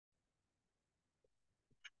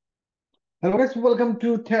Hello guys, welcome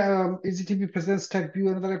to EasyTV Presents Tech View,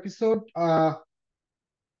 another episode.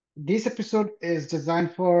 This episode is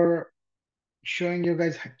designed for showing you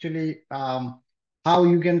guys actually how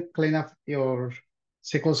you can clean up your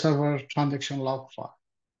SQL Server transaction log file.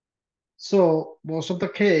 So most of the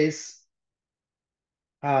case,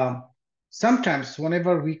 um, sometimes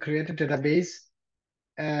whenever we create a database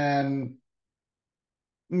and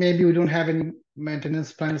maybe we don't have any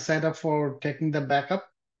maintenance plan set up for taking the backup,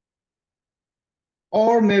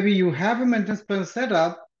 or maybe you have a maintenance plan set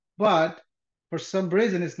up, but for some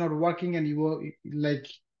reason it's not working and you were like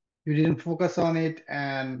you didn't focus on it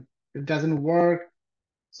and it doesn't work.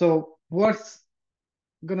 So what's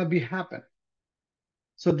gonna be happen?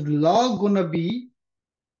 So the log gonna be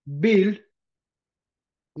built,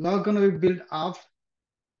 log gonna be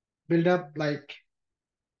build up like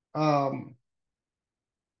um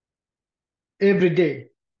every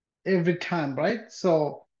day, every time, right?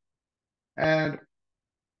 So and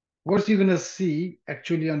what you're gonna see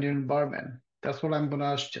actually on your environment. That's what I'm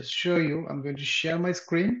gonna just show you. I'm going to share my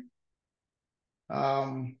screen.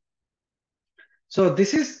 Um, So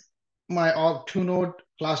this is my all two node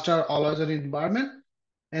cluster all other environment.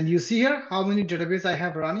 And you see here how many database I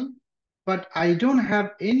have running, but I don't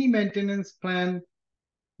have any maintenance plan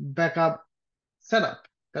backup setup.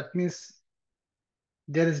 That means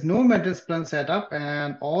there is no maintenance plan setup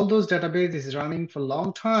and all those database is running for a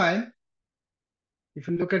long time. If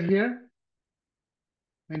you look at here,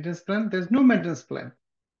 maintenance plan, there's no maintenance plan.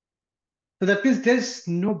 So that means there's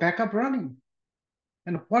no backup running.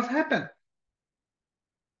 And what happened?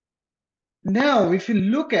 Now, if you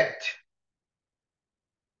look at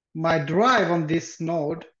my drive on this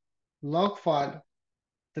node, log file,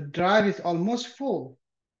 the drive is almost full.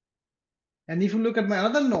 And if you look at my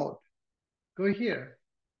other node, go here,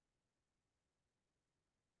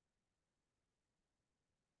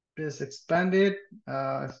 press expand it,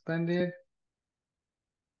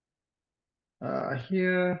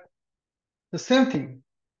 here, the same thing.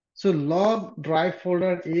 So log drive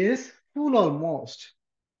folder is full almost.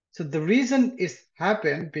 So the reason is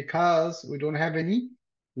happened because we don't have any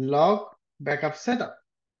log backup setup.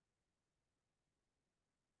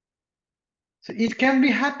 So it can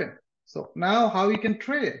be happen. So now how we can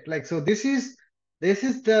trade it? Like, so this is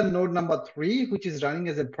the node number 3, which is running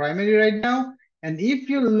as a primary right now. And if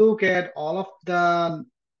you look at all of the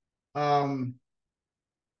um,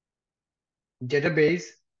 database,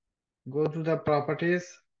 go to the properties,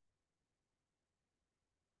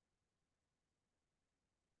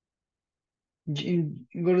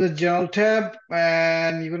 go to the general tab,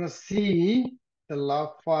 and you're gonna see the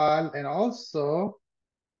log file, and also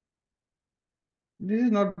this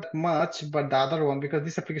is not that much, but the other one, because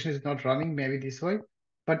this application is not running, maybe this way.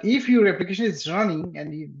 But if your application is running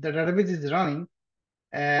and the database is running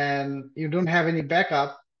and you don't have any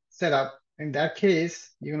backup set up, in that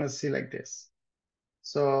case, you're gonna see like this.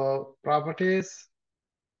 So properties,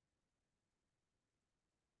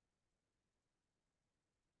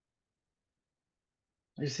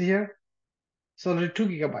 you see here, it's already 2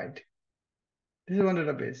 GB. This is one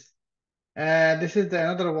database. And this is the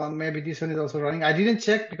another one. Maybe this one is also running. I didn't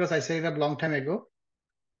check because I set it up long time ago.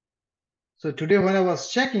 So today when I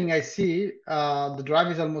was checking, I see the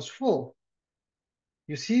drive is almost full.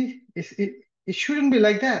 You see, it shouldn't be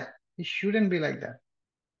like that. It shouldn't be like that.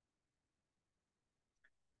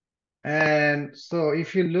 And so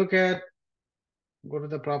if you look at, go to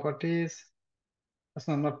the properties. That's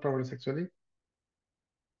not properties actually.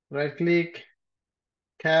 Right click,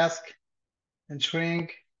 task, and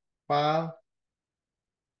shrink, file.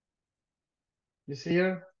 You see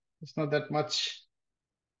here, it's not that much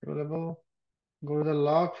available. Go to the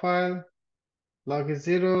log file, log is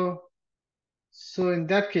 0. So in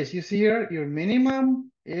that case, you see here, your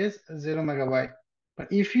minimum is 0 megabyte.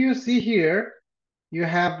 But if you see here, you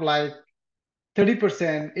have like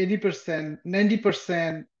 30%, 80%,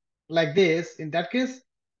 90% like this. In that case,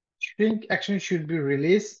 shrink action should be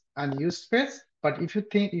released unused space. But if you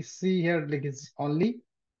think you see here, like it's only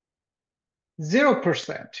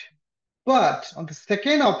 0%. But on the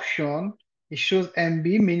second option, it shows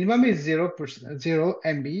MB, minimum is 0%, 0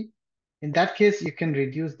 MB. In that case, you can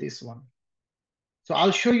reduce this one. So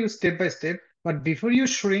I'll show you step by step, but before you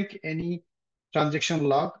shrink any transaction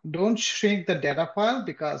log, don't shrink the data file,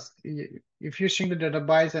 because if you shrink the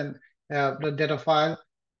database and the data file,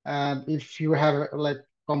 and if you have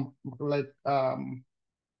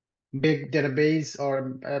big database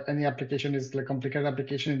or any application is like complicated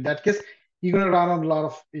application, in that case, you're gonna run on a lot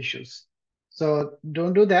of issues. So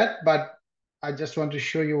don't do that, but I just want to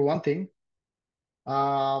show you one thing,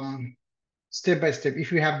 step by step,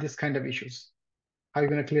 if you have this kind of issues, how are you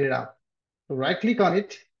gonna clear it out? So right click on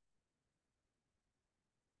it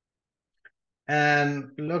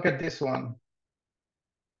and look at this one.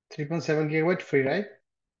 3.7 gigabyte free, right?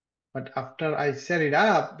 But after I set it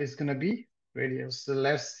up, it's gonna be radius. So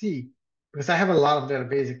let's see. Because I have a lot of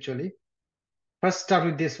database actually. First start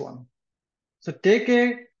with this one. So take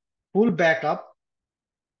a full backup.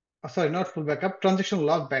 Sorry, not full backup, transaction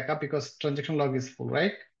log backup because transaction log is full,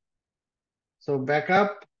 right? So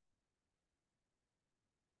backup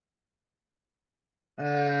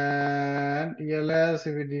and ELS,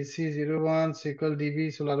 CVDC01, SQL DB,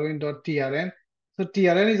 SolarWind.trn. So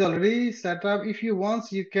TRN is already set up. If you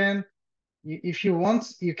want, you can if you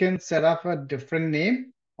want, you can set up a different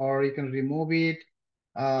name or you can remove it.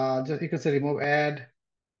 Just you can say remove add.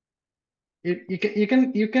 You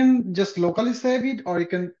can just locally save it or you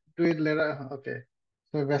can do it later. Okay.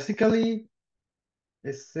 So basically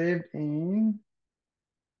it's saved in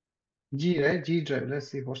G, right? G drive. Let's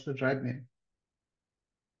see what's the drive name.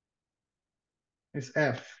 It's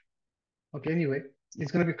F. Okay, anyway,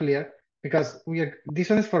 it's gonna be clear because we are this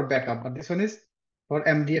one is for backup, but this one is for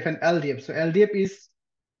MDF and LDF. So LDF is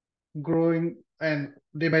growing and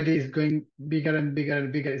day by day is going bigger and bigger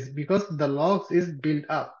and bigger. It's because the logs is built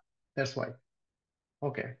up. That's why.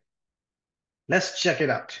 Okay, let's check it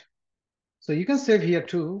out. So you can save here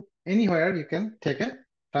too. Anywhere you can take a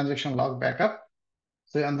transaction log backup.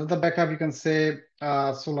 So under the backup, you can say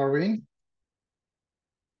SolarWind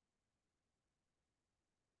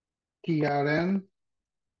trn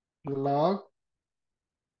log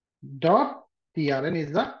dot trn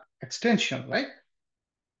is the extension, right?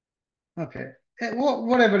 Okay.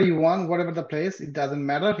 Whatever you want, whatever the place, it doesn't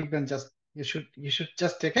matter. You should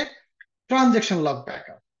just take a transaction log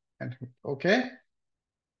backup. And okay.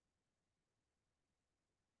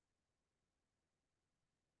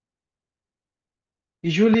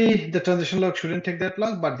 Usually the transaction log shouldn't take that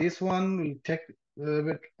long, but this one will take a little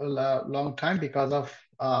bit long time because of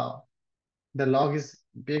the log is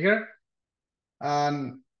bigger.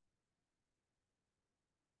 And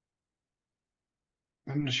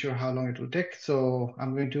I'm not sure how long it will take. So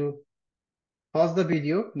I'm going to pause the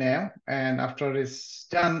video now, and after it's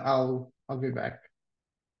done, I'll be back.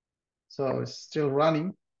 So it's still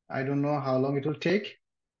running. I don't know how long it will take.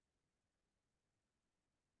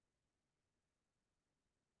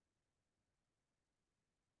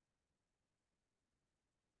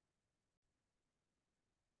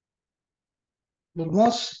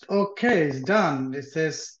 Almost okay, it's done. It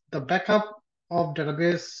says the backup of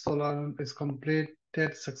database Solar is completed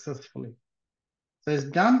successfully. So it's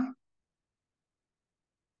done.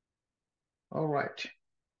 All right.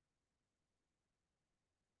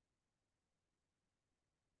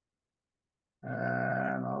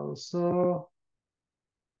 And also,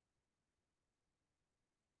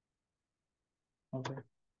 okay.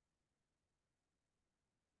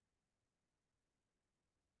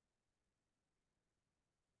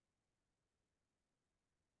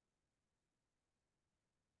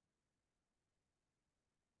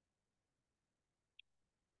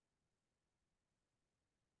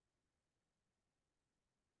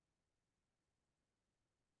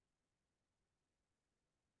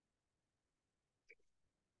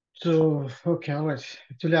 So, okay, all right.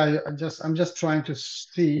 Actually, I'm just trying to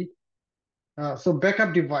see. So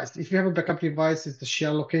backup device, if you have a backup device, it's the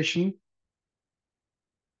share location.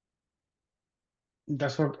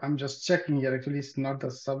 That's what I'm just checking here. Actually, it's not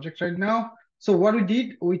the subject right now. So what we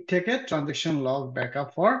did, we take a transaction log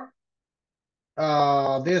backup for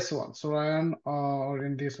this one. So I am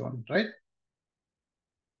in this one, right?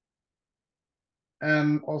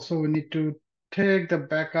 And also we need to take the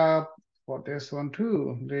backup for this one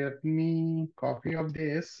too. Let me copy of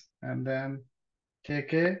this and then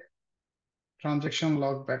take a transaction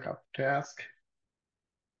log backup task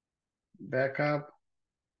backup.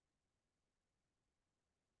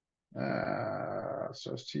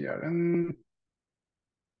 So CRM.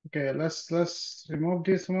 Okay, let's remove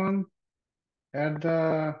this one. Add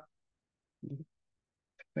the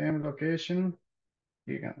same location.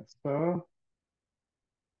 You can so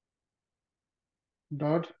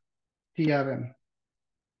dot trn.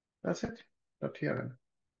 That's it. Dot trn.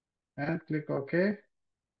 And click OK.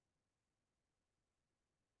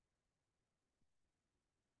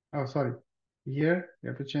 Oh, sorry. Here you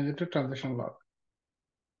have to change it to transaction log.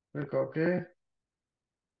 Click OK.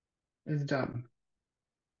 It's done.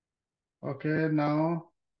 Okay, now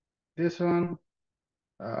this one,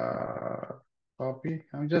 uh, copy.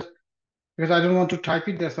 I'm just because I don't want to type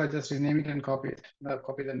it, that's why I just rename it and copy it.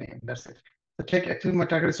 Copy the name. That's it. So take actually my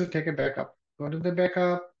target is to take a backup. Go to the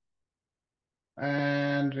backup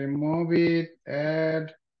and remove it,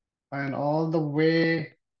 add, and all the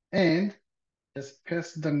way end. Just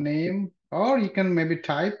paste the name, or you can maybe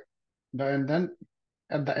type and then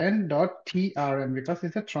at the end dot trn because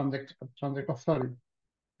it's a transaction. Oh, sorry,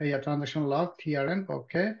 yeah, transaction log trn.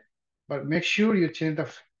 Okay, but make sure you change the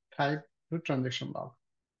type to transaction log.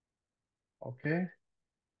 Okay,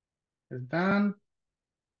 it's done.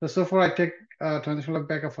 So far I take transaction log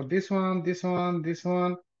backup for this one, this one, this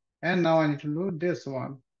one, and now I need to do this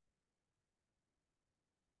one.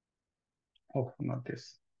 Oh, not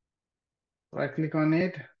this. Right click on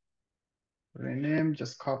it, rename,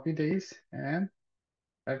 just copy this and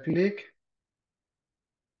right click,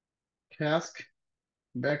 task,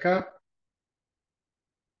 backup,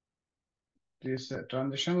 this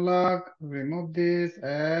transaction log, remove this,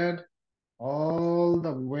 add all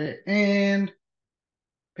the way in,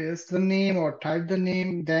 paste the name or type the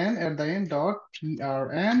name, then at the end dot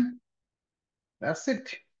trn. That's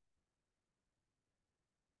it.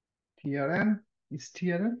 Trn is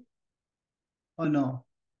trn. Oh no.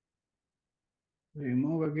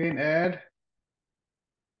 Remove again, add.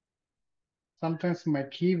 Sometimes my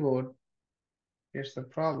keyboard gets the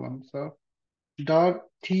problem. So dot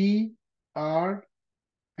trn.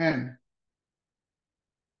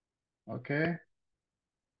 Okay.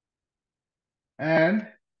 And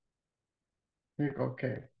click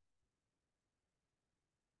OK.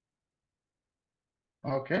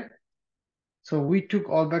 Okay. So we took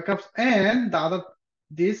all backups and the other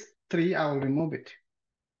these three I will remove it.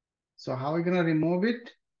 So how are we gonna remove it?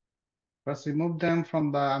 First remove them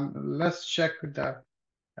from the let's check with the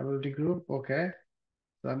ability group. Okay.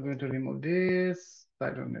 So I'm going to remove this.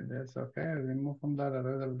 I don't need this. Okay. Remove from that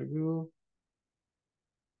ability group.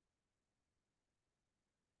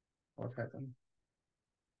 What happened?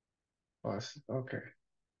 First. Okay.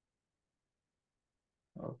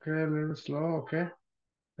 Okay, a little slow. Okay.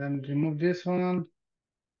 Then remove this one.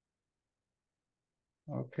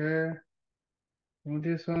 Okay. Remove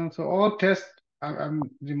this one. So all tests I'm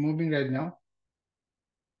removing right now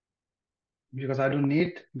because I don't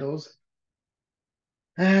need those.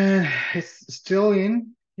 And it's still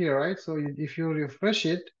in here, right? So if you refresh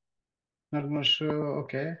it, not gonna show.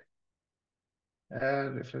 Okay.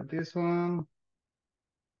 Refresh this one.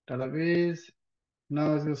 Database.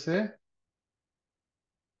 Now as you say,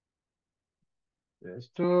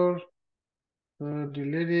 restore. So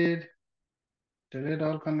deleted. Delete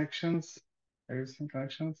all connections. Existing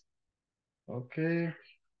connections. Okay.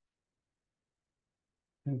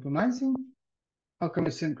 Synchronizing. How come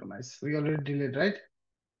it's synchronized? We already deleted, right?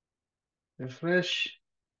 Refresh.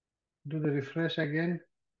 Do the refresh again.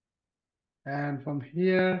 And from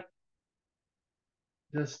here,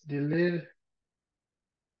 just delete.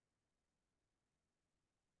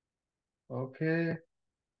 Okay.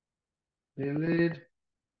 Delete.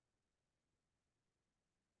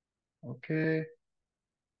 Okay.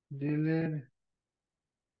 Delete.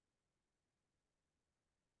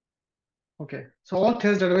 Okay. So all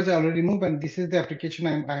test database I already removed, and this is the application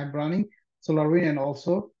I am running, SolarWind and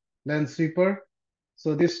also LandSweeper.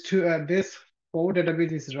 So this four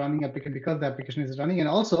database is running application because the application is running, and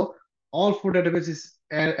also all four databases is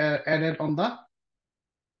added on the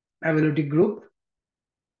availability group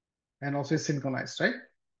and also is synchronized, right?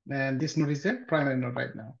 And this node is a primary node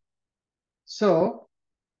right now. So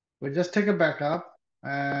we just take a backup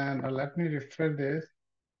and let me refresh this.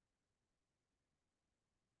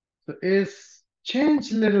 So it's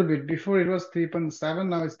changed a little bit. Before it was 3.7,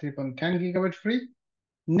 now it's 3.10 gigabyte free.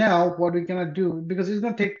 Now what we're gonna do, because it's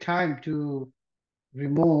gonna take time to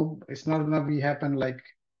remove, it's not gonna be happen like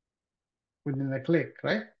within a click,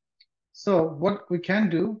 right? So what we can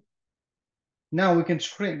do, now we can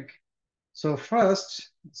shrink. So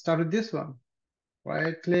first, start with this one.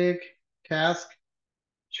 Right click, task,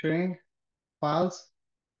 shrink, files,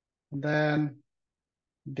 then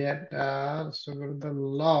that, so go to the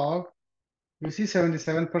log. You see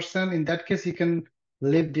 77%. In that case, you can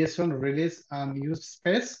leave this one, release use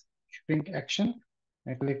space, shrink action,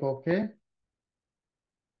 and click OK.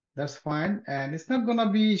 That's fine. And it's not gonna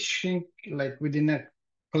be shrink like within a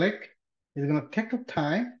click. It's gonna take a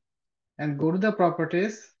time and go to the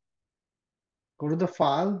properties, go to the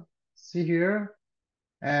file, see here,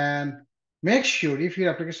 and make sure if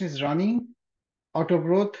your application is running auto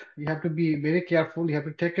growth, you have to be very careful. You have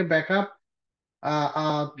to take a backup,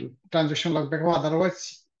 transaction log backup.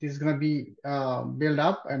 Otherwise, this is going to be build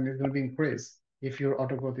up and it's going to be increased if your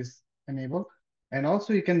auto growth is enabled. And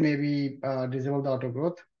also, you can maybe disable the auto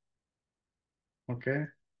growth. Okay,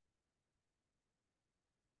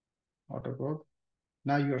 auto growth.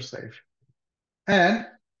 Now you're safe. And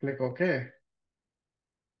click OK.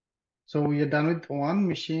 So we are done with one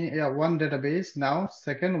machine, yeah, one database. Now,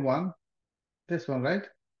 second one, this one, right?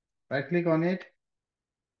 right click on it,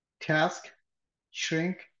 task,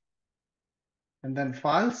 shrink, and then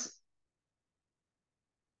files.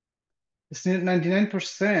 It's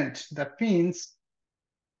 99%. That means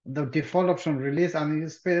the default option release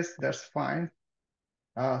unused space, that's fine.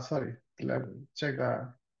 Sorry, check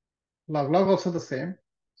the log also the same.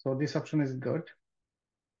 So this option is good.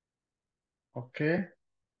 Okay.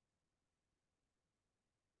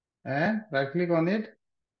 And right click on it.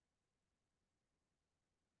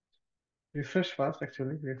 Refresh first,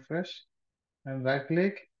 actually, refresh. And right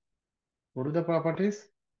click, go to the properties,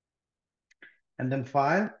 and then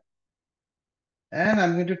file. And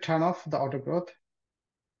I'm going to turn off the auto growth.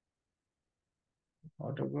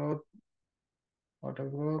 Auto growth, auto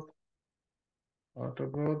growth, auto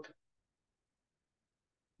growth,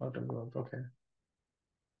 auto growth. Okay.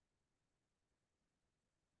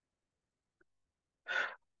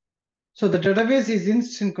 So the database is in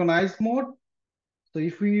synchronized mode. So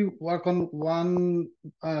if we work on one,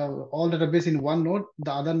 all database in one node,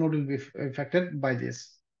 the other node will be affected by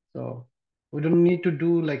this. So we don't need to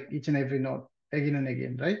do like each and every node again and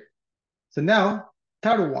again, right? So now,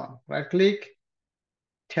 third one, right click,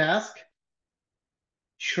 task,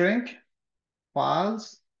 shrink,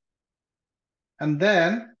 files, and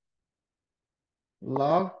then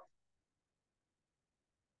log.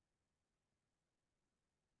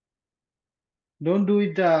 Don't do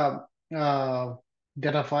it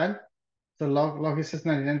data file. So log is just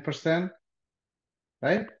 99%,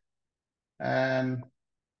 right? And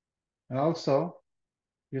also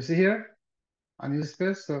you see here unused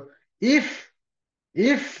space. So if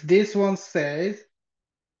this one says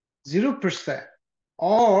 0%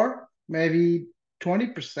 or maybe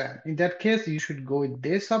 20%, in that case you should go with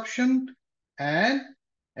this option, and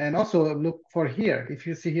also look for here. If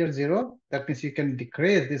you see here 0, that means you can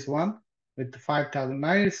decrease this one with 5,000.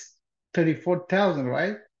 Now it's 34,000,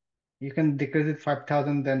 right? You can decrease it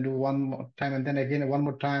 5,000, then do one more time, and then again one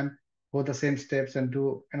more time, go the same steps and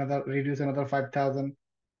do another, reduce another 5,000.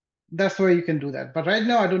 That's why you can do that. But right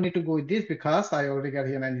now I don't need to go with this because I already got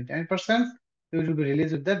here 99%. It will be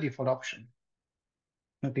released with the default option.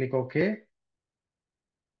 Now click OK.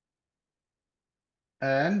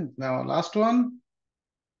 And now last one,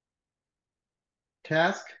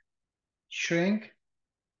 task, shrink.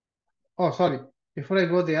 Oh, sorry. Before I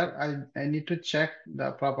go there, I need to check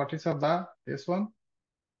the properties of this one,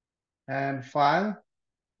 and file.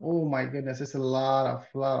 Oh my goodness, it's a lot.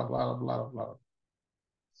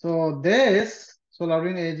 So this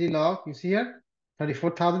SolarWind AG log, you see here,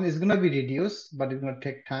 34,000 is gonna be reduced, but it's gonna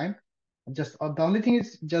take time. Just the only thing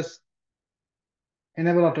is just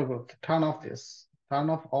enable auto growth. Turn off this. Turn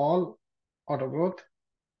off all auto growth.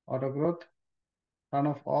 Auto growth. Turn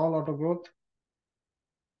off all auto growth.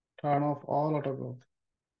 Turn off all auto growth.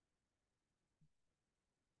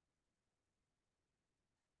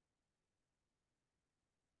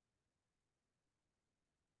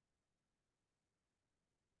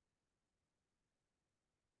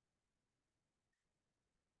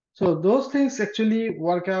 So those things actually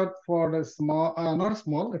work out for the small, not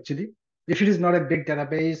small actually. If it is not a big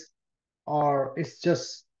database, or it's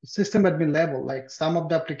just system admin level, like some of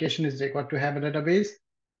the application is required to have a database,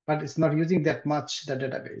 but it's not using that much the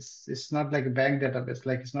database. It's not like a bank database,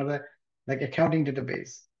 like it's not a like accounting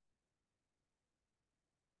database,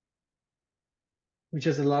 which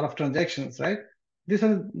has a lot of transactions, right? Those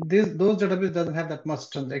database doesn't have that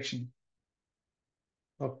much transaction.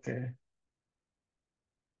 Okay.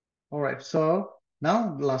 All right. So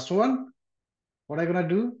now the last one, what I'm gonna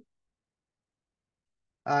do?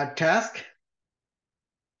 Task,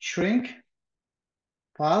 shrink,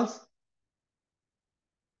 files.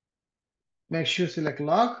 Make sure select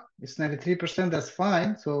log. It's 93%. That's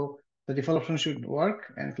fine. So the default option should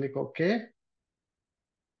work, and click OK.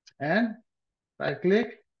 And right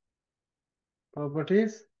click,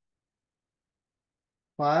 properties,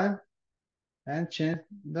 file, and change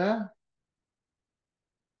the,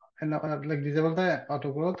 and like disable the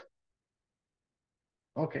auto growth.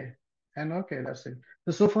 Okay. And okay, that's it.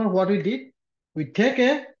 So far what we did, we take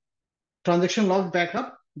a transaction log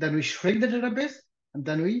backup, then we shrink the database, and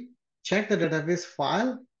then we check the database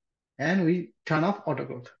file, and we turn off auto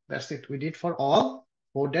growth. That's it. We did for all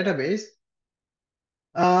 4 database.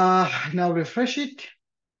 Now refresh it,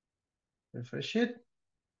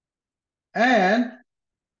 and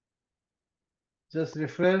just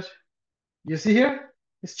refresh. You see here,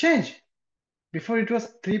 it's changed. Before it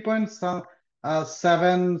was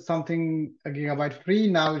 3.7 something gigabyte free.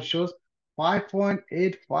 Now it shows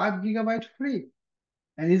 5.85 gigabyte free,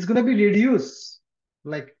 and it's gonna be reduced.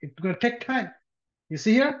 Like it's gonna take time. You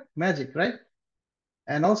see here, magic, right?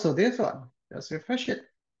 And also this one, just refresh it.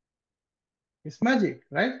 It's magic,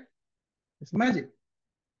 right? It's magic.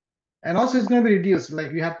 And also it's going to be reduced.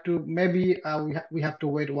 Like we have to maybe we have to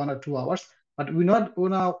wait 1 or 2 hours, but we're not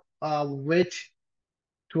gonna wait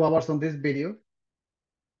 2 hours on this video.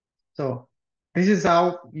 So this is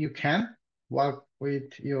how you can work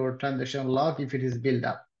with your transaction log if it is built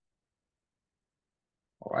up.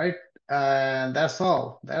 All right, and that's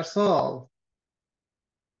all. That's all.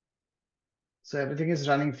 So everything is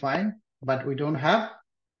running fine, but we don't have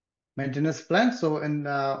maintenance plan. So and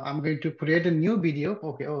I'm going to create a new video.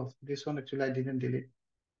 Okay. Oh, this one actually I didn't delete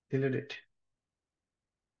it.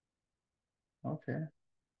 Okay.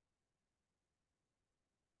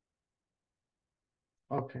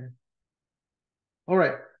 Okay. All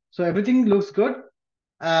right. So everything looks good.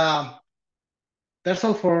 Um, that's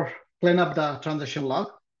all for clean up the transaction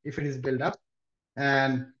log if it is built up.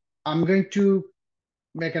 And I'm going to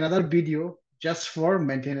make another video just for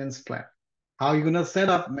maintenance plan. How you're gonna set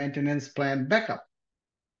up maintenance plan backup.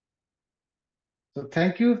 So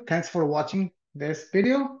thank you. Thanks for watching this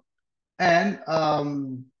video. And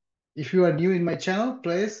if you are new in my channel,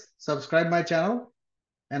 please subscribe my channel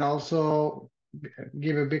and also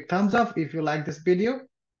give a big thumbs up if you like this video.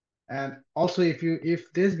 And also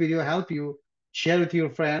if this video help you, share with your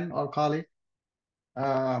friend or colleague.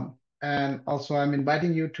 And also I'm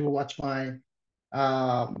inviting you to watch my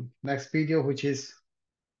next video, which is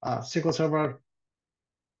SQL Server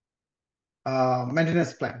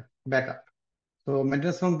maintenance plan backup. So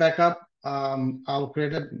maintenance plan backup, I'll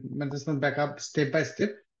create a maintenance plan backup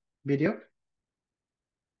step-by-step video.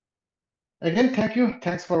 Again, thank you.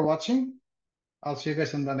 Thanks for watching. I'll see you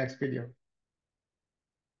guys in the next video.